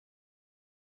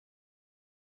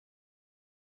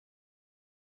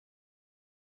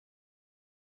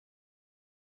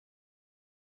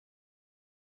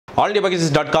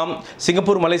alldaypackages.com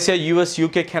Singapore Malaysia US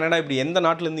UK Canada இப்படி எந்த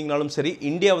நாட்டில் இருந்தீங்கனாலும் சரி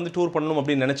இந்தியா வந்து டூர் பண்ணணும்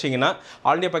அப்படின்னு நினச்சிங்கன்னா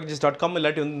alldaypackages.com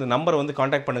இல்லாட்டி வந்து இந்த நம்பரை வந்து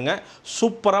காண்டாக்ட் பண்ணுங்கள்.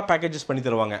 சூப்பராக பேக்கேஜஸ் பண்ணி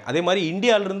தருவாங்க. அதே மாதிரி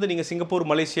இந்தியாவிலேருந்து நீங்கள் சிங்கப்பூர்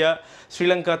மலேசியா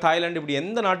ஸ்ரீலங்கா தாய்லாந்து இப்படி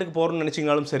எந்த நாட்டுக்கு போகிறோன்னு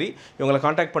நினச்சிங்கனாலும் சரி இவங்களை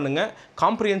காண்டாக்ட் பண்ணுங்கள்.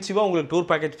 காம்ப்ரிஹென்சிவாக உங்களுக்கு டூர்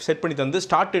பேக்கேஜ் செட் பண்ணி தந்து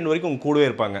ஸ்டார்ட் எண்ட் வரைக்கும் உங்கள் கூடவே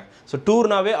இருப்பாங்க. ஸோ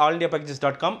டூர்னாவே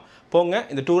alldaypackages.com போங்க,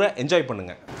 இந்த டூரை என்ஜாய்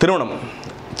பண்ணுங்கள். திருமணம்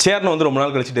சேரன் வந்து ரொம்ப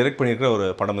நாள் கழிச்சு டைரக்ட் பண்ணியிருக்கிற ஒரு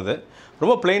படம் இது.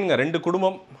 ரொம்ப பிளெயினுங்க. ரெண்டு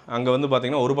குடும்பம் அங்கே வந்து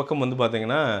பார்த்திங்கன்னா ஒரு பக்கம் வந்து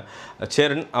பார்த்திங்கன்னா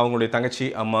சேரன் அவங்களுடைய தங்கச்சி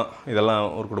அம்மா இதெல்லாம்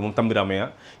ஒரு குடும்பம் தம்பி ராமையா.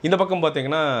 இந்த பக்கம்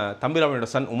பார்த்திங்கன்னா தம்பி ராமையோட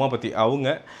சன் உமாபதி அவங்க,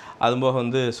 அதுபோக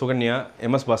வந்து சுகன்யா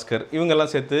எம்எஸ் பாஸ்கர்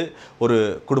இவங்கெல்லாம் சேர்த்து ஒரு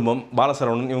குடும்பம்,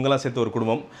 பாலசரவணன் இவங்கெல்லாம் சேர்த்து ஒரு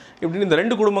குடும்பம். இப்படின்னு இந்த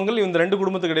ரெண்டு குடும்பங்கள், இந்த ரெண்டு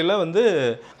குடும்பத்துக்கு இடையில் வந்து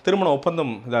திருமண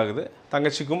ஒப்பந்தம் இதாகுது.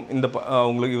 தங்கச்சிக்கும் இந்த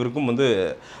அவங்களுக்கு இவருக்கும் வந்து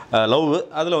லவ்,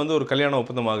 அதில் வந்து ஒரு கல்யாண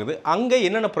ஒப்பந்தம் ஆகுது. அங்கே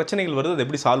என்னென்ன பிரச்சனைகள் வருது, அதை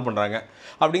எப்படி சால்வ் பண்ணுறாங்க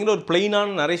அப்படிங்கிற ஒரு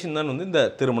பிளெயினான நரேஷன் தான் வந்து இந்த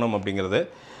திருமணம் அப்படிங்கிறது.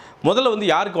 முதல்ல வந்து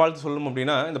யாருக்கு வாழ்த்து சொல்லணும்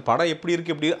அப்படின்னா, இந்த படம் எப்படி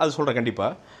இருக்குது எப்படி அது சொல்கிறேன்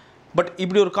கண்டிப்பாக. பட்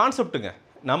இப்படி ஒரு கான்செப்ட்டுங்க,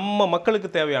 நம்ம மக்களுக்கு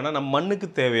தேவையான, நம்ம மண்ணுக்கு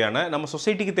தேவையான, நம்ம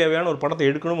சொசைட்டிக்கு தேவையான ஒரு படத்தை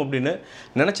எடுக்கணும் அப்படின்னு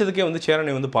நினச்சதுக்கே வந்து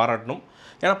சேரனை வந்து பாராட்டணும்.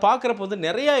 ஏன்னா பார்க்குறப்ப வந்து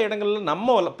நிறையா இடங்களில்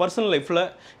நம்ம பர்சனல் லைஃப்பில்,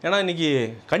 ஏன்னா இன்றைக்கி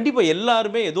கண்டிப்பாக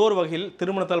எல்லாருமே ஏதோ ஒரு வகையில்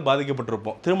திருமணத்தால்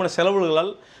பாதிக்கப்பட்டிருப்போம், திருமண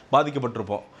செலவுகளால்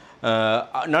பாதிக்கப்பட்டிருப்போம்.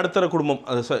 நடுத்தர குடும்பம்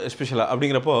அது எஸ்பெஷலாக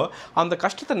அப்படிங்கிறப்போ அந்த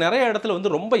கஷ்டத்தை நிறைய இடத்துல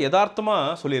வந்து ரொம்ப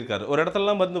யதார்த்தமாக சொல்லியிருக்காரு. ஒரு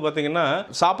இடத்துலலாம் வந்து பார்த்திங்கன்னா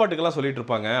சாப்பாட்டுக்கெல்லாம் சொல்லிட்டு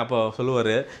இருப்பாங்க. அப்போ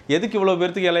சொல்லுவார், எதுக்கு இவ்வளோ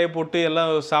பேர்த்துக்கு இலையை போட்டு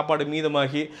எல்லாம் சாப்பாடு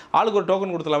மீதமாகி ஆளுக்கு ஒரு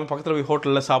டோக்கன் கொடுத்துலாமே, பக்கத்தில் போய்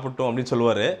ஹோட்டலில் சாப்பிட்டோம் அப்படின்னு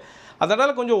சொல்லுவார்.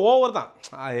 அதனால் கொஞ்சம் ஓவர் தான்,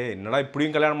 என்னடா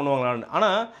இப்படியும் கல்யாணம் பண்ணுவாங்களான்னு.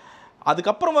 ஆனால்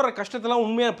அதுக்கப்புறம் வர கஷ்டத்தெல்லாம்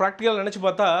உண்மையாக ப்ராக்டிக்கலாக நினச்சி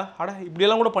பார்த்தா,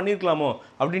 இப்படியெல்லாம் கூட பண்ணியிருக்கலாமோ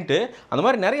அப்படின்ட்டு அந்த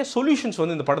மாதிரி நிறைய சொல்யூஷன்ஸ்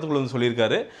வந்து இந்த படத்துக்குள்ள வந்து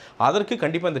சொல்லியிருக்காரு. அதற்கு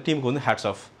கண்டிப்பாக இந்த டீமுக்கு வந்து ஹேட்ஸ்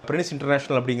ஆஃப். பிரின்ஸ்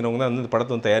இன்டர்நேஷனல் அப்படிங்கிறவங்க தான் வந்து இந்த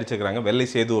படத்தை வந்து தயாரிச்சிருக்கிறாங்க, வெள்ளை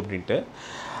சேது அப்படின்ட்டு.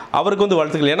 அவருக்கு வந்து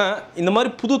வாழ்த்துக்கள். ஏன்னா இந்த மாதிரி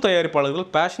புது தயாரிப்பாளர்கள்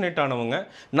பேஷனேட் ஆனவங்க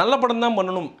நல்ல படம் தான்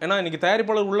பண்ணணும். ஏன்னா இன்றைக்கி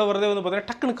தயாரிப்பாளர் உள்ளே வரதே வந்து பார்த்தீங்கன்னா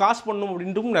டக்குன்னு காசு பண்ணணும்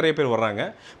அப்படின்ட்டும் நிறைய பேர் வர்றாங்க.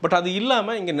 பட் அது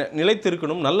இல்லாமல் இங்கே நிலைத்து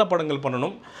இருக்கணும், நல்ல படங்கள்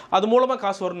பண்ணணும், அது மூலமாக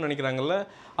காசு வரும்னு நினைக்கிறாங்கல்ல,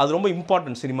 அது ரொம்ப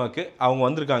இம்பார்ட்டன்ட் சினிமாவுக்கு. அவங்க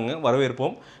வந்திருக்காங்க,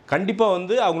 வரவேற்போம். கண்டிப்பாக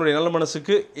வந்து அவங்களுடைய நல்ல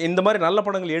மனசுக்கு இந்த மாதிரி நல்ல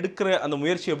படங்கள் எடுக்கிற அந்த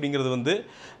முயற்சி அப்படிங்கிறது வந்து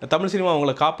தமிழ் சினிமா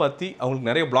அவங்கள காப்பாற்றி அவங்களுக்கு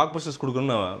நிறைய பிளாக் பஸ்டர்ஸ்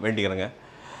கொடுக்கணும்னு நான் வேண்டிக்கிறேங்க.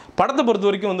 படத்தை பொறுத்த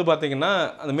வரைக்கும் வந்து பார்த்திங்கன்னா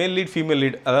அந்த மேல் லீட் ஃபீமேல்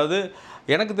லீட், அதாவது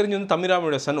எனக்கு தெரிஞ்சு வந்து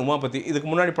தமிழாமையோட சன் உமாபதி, இதுக்கு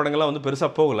முன்னாடி படங்கள்லாம் வந்து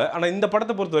பெருசாக போகலை. ஆனால் இந்த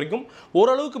படத்தை பொறுத்த வரைக்கும்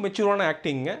ஓரளவுக்கு மெச்சூரான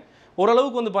ஆக்டிங்க,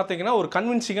 ஓரளவுக்கு வந்து பார்த்திங்கன்னா ஒரு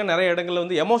கன்வின்சிங்காக நிறைய இடங்களில்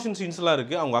வந்து எமோஷன் சீன்ஸ்லாம்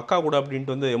இருக்குது. அவங்க அக்கா கூட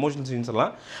அப்படின்ட்டு வந்து எமோஷன் சீன்ஸ்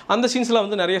எல்லாம், அந்த சீன்ஸ்லாம்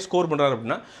வந்து நிறைய ஸ்கோர் பண்ணுறாரு.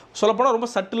 அப்படின்னா சொல்லப்போனால் ரொம்ப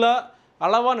சட்டிலாக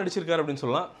அளவாக நடிச்சிருக்காரு அப்படின்னு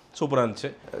சொல்லலாம். சூப்பராக இருந்துச்சு.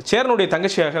 சேரனுடைய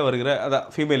தங்கச்சியாக வருகிற அதான்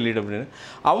ஃபீமேல் லீட் அப்படின்னு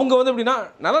அவங்க வந்து எப்படின்னா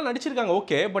நல்லா நடிச்சிருக்காங்க,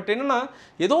 ஓகே. பட் என்னென்னா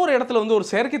ஏதோ ஒரு இடத்துல வந்து ஒரு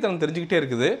செயற்கைத்தனம் தெரிஞ்சுக்கிட்டே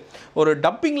இருக்குது. ஒரு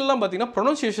டப்பிங்லாம் பார்த்திங்கன்னா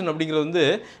ப்ரொனன்சியேஷன் அப்படிங்கிறது வந்து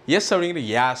எஸ் அப்படிங்கிற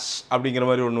யாஸ் அப்படிங்கிற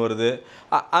மாதிரி ஒன்று வருது.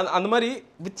 அந்த மாதிரி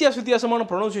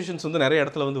வித்தியாசமான ப்ரொனன்சியேஷன்ஸ் வந்து நிறைய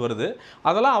இடத்துல வந்து வருது.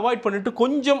 அதெல்லாம் அவாய்ட் பண்ணிவிட்டு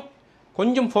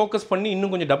கொஞ்சம் ஃபோக்கஸ் பண்ணி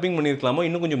இன்னும் கொஞ்சம் டப்பிங் பண்ணியிருக்கலாமோ,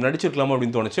 இன்னும் கொஞ்சம் நடிச்சிருக்கலாமோ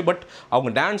அப்படின்னு தோணுச்சு. பட் அவங்க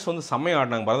டான்ஸ் வந்து செம்மையாக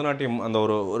ஆடினாங்க. பரதநாட்டியம் அந்த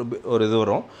ஒரு இது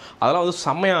வரும், அதெல்லாம் வந்து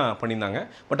செம்மையாக பண்ணியிருந்தாங்க.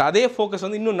 பட் அதே ஃபோக்கஸ்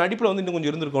வந்து இன்னும் நடிப்பில் வந்து இன்னும்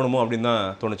கொஞ்சம் இருந்திருக்கணுமோ அப்படின்னு தான்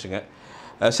தோணுச்சுங்க.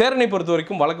 சேரனை பொறுத்த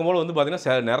வரைக்கும் வழக்கம் போல் வந்து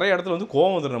பார்த்திங்கன்னா நிறைய இடத்துல வந்து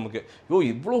கோவம் வந்துடும் நமக்கு.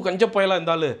 இவ்வளோ கஞ்சப்பயலாக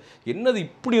இருந்தாலும் என்னது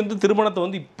இப்படி வந்து திருமணத்தை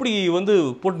வந்து இப்படி வந்து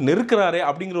போட்டு நெருக்கிறாரே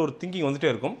அப்படிங்கிற ஒரு திங்கிங்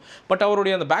வந்துகிட்டே இருக்கும். பட்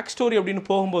அவருடைய அந்த பேக் ஸ்டோரி அப்படின்னு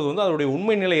போகும்போது வந்து அதோடைய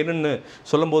உண்மை நிலை என்னென்னு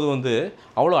சொல்லும்போது வந்து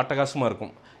அவ்வளோ அட்டகாசமாக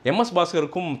இருக்கும். எம்எஸ்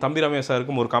பாஸ்கருக்கும் தம்பி ராமையா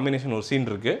சாருக்கும் ஒரு காம்பினேஷன், ஒரு சீன்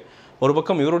இருக்குது. ஒரு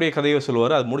பக்கம் இவருடைய கதையை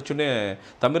சொல்லுவார், அது முடிச்சுடனே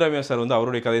தம்பி ராமையா சார் வந்து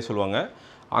அவருடைய கதையை சொல்லுவாங்க.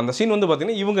 அந்த சீன் வந்து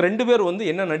பார்த்திங்கன்னா இவங்க ரெண்டு பேர் வந்து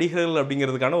என்ன நடிகர்கள்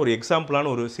அப்படிங்கிறதுக்கான ஒரு எக்ஸாம்பிளான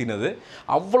ஒரு சீன். அது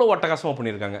அவ்வளோ அட்டகாசமாக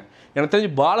பண்ணியிருக்காங்க. எனக்கு தெரிஞ்சு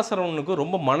பாலசரவணனுக்கு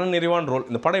ரொம்ப மனநிறைவான ரோல்.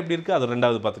 இந்த படம் எப்படி இருக்குது அது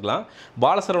ரெண்டாவது பார்த்துக்கலாம்.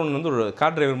 பாலசரவணன் வந்து ஒரு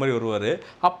கார் டிரைவர் மாதிரி வருவார்.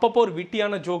 அப்பப்போ ஒரு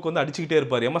விட்டியான ஜோக் வந்து அடிச்சுக்கிட்டே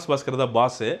இருப்பார். எம்எஸ் பாஸ்கர் தான்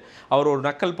பாஸு. அவர் ஒரு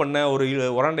நக்கல் பண்ண ஒரு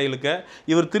உரண்டை இழுக்க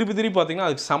இவர் திருப்பி பார்த்திங்கன்னா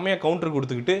அதுக்கு செம்மையாக கவுண்டர்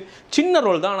கொடுத்துக்கிட்டு, சின்ன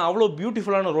ரோல் தான் ஆனால் அவ்வளோ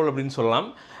பியூட்டிஃபுல்லான ரோல் அப்படின்னு சொல்லலாம்.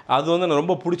 அது வந்து எனக்கு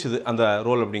ரொம்ப பிடிச்சிது அந்த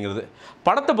ரோல் அப்படிங்கிறது.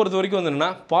 படத்தை பொறுத்த வரைக்கும் வந்து என்னென்னா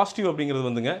பாசிட்டிவ் அப்படிங்கிறது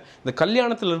வந்துங்க, இந்த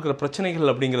கல்யாணத்தில் இருக்கிற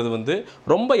பிரச்சனைகள் அப்படிங்கிறது வந்து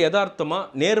ரொம்ப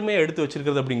யதார்த்தமாக நேர்மையாக எடுத்து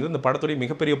வச்சிருக்கிறது அப்படிங்கிறது இந்த படத்துடைய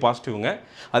மிகப்பெரிய பாசிட்டிவ்ங்க.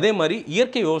 அதே மாதிரி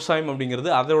இயற்கை விவசாயம்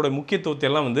அப்படிங்கிறது அதோட முக்கியத்துவத்தை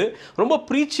எல்லாம் வந்து ரொம்ப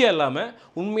ப்ரீச்சியாக இல்லாமல்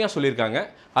உண்மையாக சொல்லியிருக்காங்க.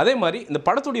 அதே மாதிரி இந்த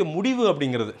படத்துடைய முடிவு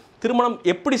அப்படிங்கிறது திருமணம்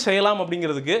எப்படி செய்யலாம்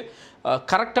அப்படிங்கிறதுக்கு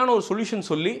கரெக்டான ஒரு சொல்யூஷன்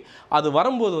சொல்லி அது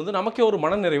வரும்போது வந்து நமக்கே ஒரு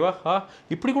மனநிறைவாக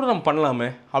இப்படி கூட நம்ம பண்ணலாமே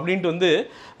அப்படின்ட்டு வந்து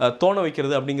தோண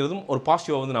வைக்கிறது அப்படிங்கிறதும் ஒரு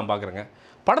பாசிட்டிவாக வந்து நான் பார்க்குறேங்க.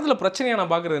 படத்தில் பிரச்சனையாக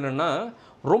நான் பார்க்குறது என்னென்னா,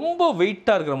 ரொம்ப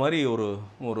வெயிட்டாக இருக்கிற மாதிரி ஒரு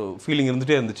ஒரு ஃபீலிங்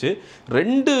இருந்துகிட்டே இருந்துச்சு.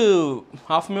 2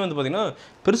 ஹாஃபுமே வந்து பார்த்திங்கன்னா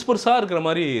பெருசாக இருக்கிற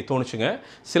மாதிரி தோணுச்சுங்க.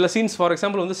 சில சீன்ஸ் ஃபார்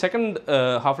எக்ஸாம்பிள் வந்து செகண்ட்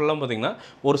ஹாஃப்லாம் பார்த்திங்கன்னா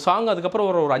ஒரு சாங் அதுக்கப்புறம்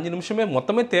ஒரு 5 நிமிஷமே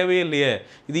மொத்தமே தேவையே இல்லையே,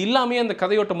 இது இல்லாமே அந்த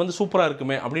கதையோட்டம் வந்து சூப்பராக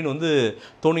இருக்குமே அப்படின்னு வந்து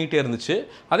தோணிக்கிட்டே இருந்துச்சு.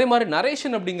 அதே மாதிரி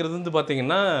நரேஷன் அப்படிங்கிறது வந்து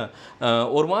பார்த்திங்கன்னா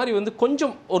ஒரு மாதிரி வந்து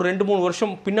கொஞ்சம் ஒரு 2-3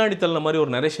 வருஷம் பின்னாடி தள்ளின மாதிரி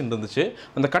ஒரு நரேஷன் இருந்துச்சு.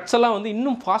 அந்த கட்ஸ் எல்லாம் வந்து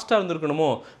இன்னும் ஃபாஸ்ட்டாக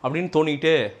இருந்திருக்கணுமோ அப்படின்னு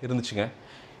தோணிக்கிட்டே இருந்துச்சுங்க.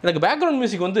 எனக்கு பேக்ரவுண்ட்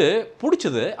மியூசிக் வந்து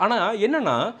பிடிச்சது. ஆனால்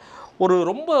என்னென்னா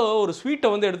ரொம்ப ஒரு ஸ்வீட்டை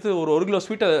வந்து எடுத்து ஒரு கிலோ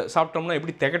ஸ்வீட்டை சாப்பிட்டோம்னா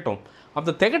எப்படி திகட்டும்,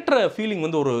 அந்த திகட்டுற ஃபீலிங்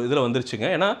வந்து ஒரு இதில் வந்துருச்சுங்க.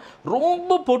 ஏன்னா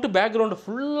ரொம்ப போட்டு பேக்ரவுண்டை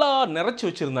ஃபுல்லாக நிறச்சி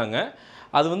வச்சுருந்தாங்க.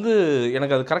 அது வந்து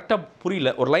எனக்கு அது கரெக்டாக புரியல.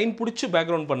 ஒரு லைன் பிடிச்சி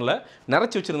பேக்ரவுண்ட் பண்ணல,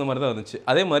 நிறச்சி வச்சுருந்த மாதிரி தான் இருந்துச்சு.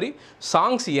 அதே மாதிரி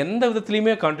சாங்ஸ் எந்த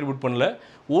விதத்துலையுமே கான்ட்ரிபியூட் பண்ணல.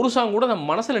 ஒரு சாங் கூட நம்ம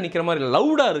மனசில் நிற்கிற மாதிரி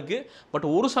லவுடாக இருக்குது, பட்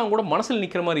ஒரு சாங் கூட மனசில்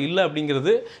நிற்கிற மாதிரி இல்லை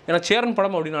அப்படிங்கிறது. ஏன்னா சேரன்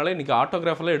படம் அப்படின்னாலே இன்றைக்கி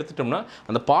ஆட்டோகிராஃபெல்லாம் எடுத்துட்டோம்னா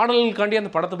அந்த பாடல்காண்டி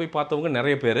அந்த படத்தை போய் பார்த்தவங்க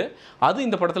நிறைய பேர். அது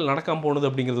இந்த படத்தில் நடக்காமல் போனது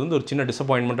அப்படிங்கிறது வந்து ஒரு சின்ன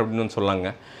டிசப்பாயின்மெண்ட் அப்படின்னு சொல்லாங்க.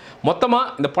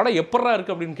 மொத்தமாக இந்த படம் எப்படா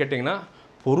இருக்குது அப்படின்னு கேட்டிங்கன்னா,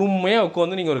 பொறுமையாக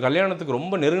உட்காந்து நீங்கள் ஒரு கல்யாணத்துக்கு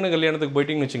ரொம்ப நெருங்கின கல்யாணத்துக்கு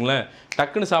போயிட்டீங்கன்னு வச்சுங்களேன்,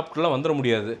 டக்குன்னு சாப்பிட்டுலாம் வந்துட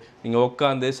முடியாது. நீங்கள்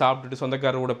உட்காந்து சாப்பிட்டுட்டு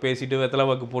சொந்தக்காரர் கூட பேசிட்டு வெத்தலை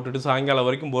வாக்கு போட்டுட்டு சாயங்காலம்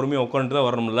வரைக்கும் பொறுமையாக உட்காந்துட்டு தான்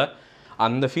வரணும்ல.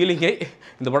 அந்த ஃபீலிங்கை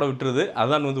இந்த படம் விட்டுருது.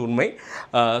 அதுதான் வந்து உண்மை.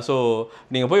 ஸோ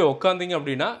நீங்கள் போய் உட்காந்திங்க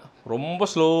அப்படின்னா ரொம்ப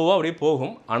ஸ்லோவாக அப்படியே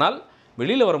போகும். ஆனால்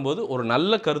வெளியில் வரும்போது ஒரு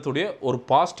நல்ல கருத்துடைய ஒரு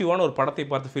பாசிட்டிவான ஒரு படத்தை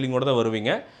பார்த்து ஃபீலிங்கோடு தான்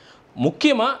வருவீங்க.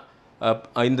 முக்கியமாக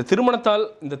இந்த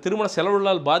திருமண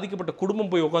செலவுகளால் பாதிக்கப்பட்ட குடும்பம்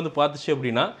போய் உட்காந்து பார்த்துச்சு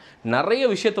அப்படின்னா நிறைய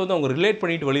விஷயத்தை வந்து அவங்க ரிலேட்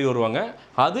பண்ணிட்டு வெளியே வருவாங்க.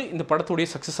 அது இந்த படத்துடைய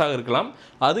சக்ஸஸாக இருக்கலாம்.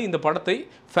 அது இந்த படத்தை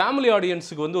ஃபேமிலி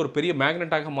ஆடியன்ஸுக்கு வந்து ஒரு பெரிய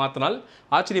மேக்னெட்டாக மாற்றினால்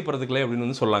ஆச்சரியப்படுறதுக்குள்ளே அப்படின்னு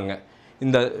வந்து சொல்லாங்க.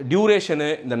 இந்த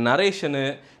டியூரேஷனு, இந்த நரேஷனு,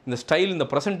 இந்த ஸ்டைல், இந்த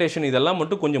ப்ரெசன்டேஷன் இதெல்லாம்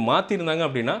மட்டும் கொஞ்சம் மாற்றிருந்தாங்க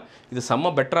அப்படின்னா இது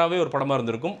செம்ம பெட்டராகவே ஒரு படமாக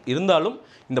இருந்திருக்கும். இருந்தாலும்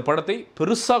இந்த படத்தை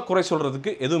பெருசாக குறை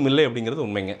சொல்கிறதுக்கு எதுவும் இல்லை அப்படிங்கிறது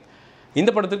உண்மைங்க. இந்த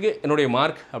படத்துக்கு என்னுடைய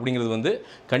மார்க் அப்படிங்கிறது வந்து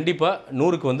கண்டிப்பாக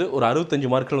 100க்கு வந்து ஒரு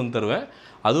 65 மார்க்குகள் வந்து தருவேன்.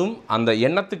 அதுவும் அந்த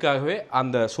எண்ணத்துக்காகவே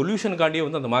அந்த சொல்யூஷனுக்காண்டியே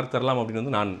வந்து அந்த மார்க் தரலாம் அப்படின்னு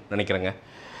வந்து நான் நினைக்கிறேங்க.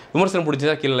 விமர்சனம்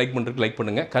பிடிச்சதா கீழே லைக் பண்ணுறதுக்கு லைக்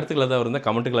பண்ணுங்கள். கருத்துக்களை தான் இருந்தால்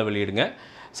கமெண்ட்டுகளை வெளியிடுங்க.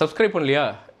 சப்ஸ்கிரைப் பண்ணலையா,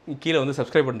 கீழே வந்து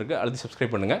சப்ஸ்கிரைப் பண்ணுறதுக்கு அழுத்தி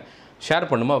சப்ஸ்கிரைப் பண்ணுங்கள். ஷேர்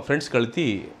பண்ணுமா ஃப்ரெண்ட்ஸ்க்கு அழுத்தி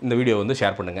இந்த வீடியோ வந்து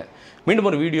ஷேர் பண்ணுங்கள். மீண்டும்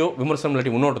ஒரு வீடியோ விமர்சனம்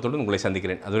இல்லாட்டி முன்னோட்டத்தோடு உங்களை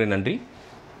சந்திக்கிறேன். அதுவரை நன்றி,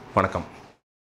 வணக்கம்.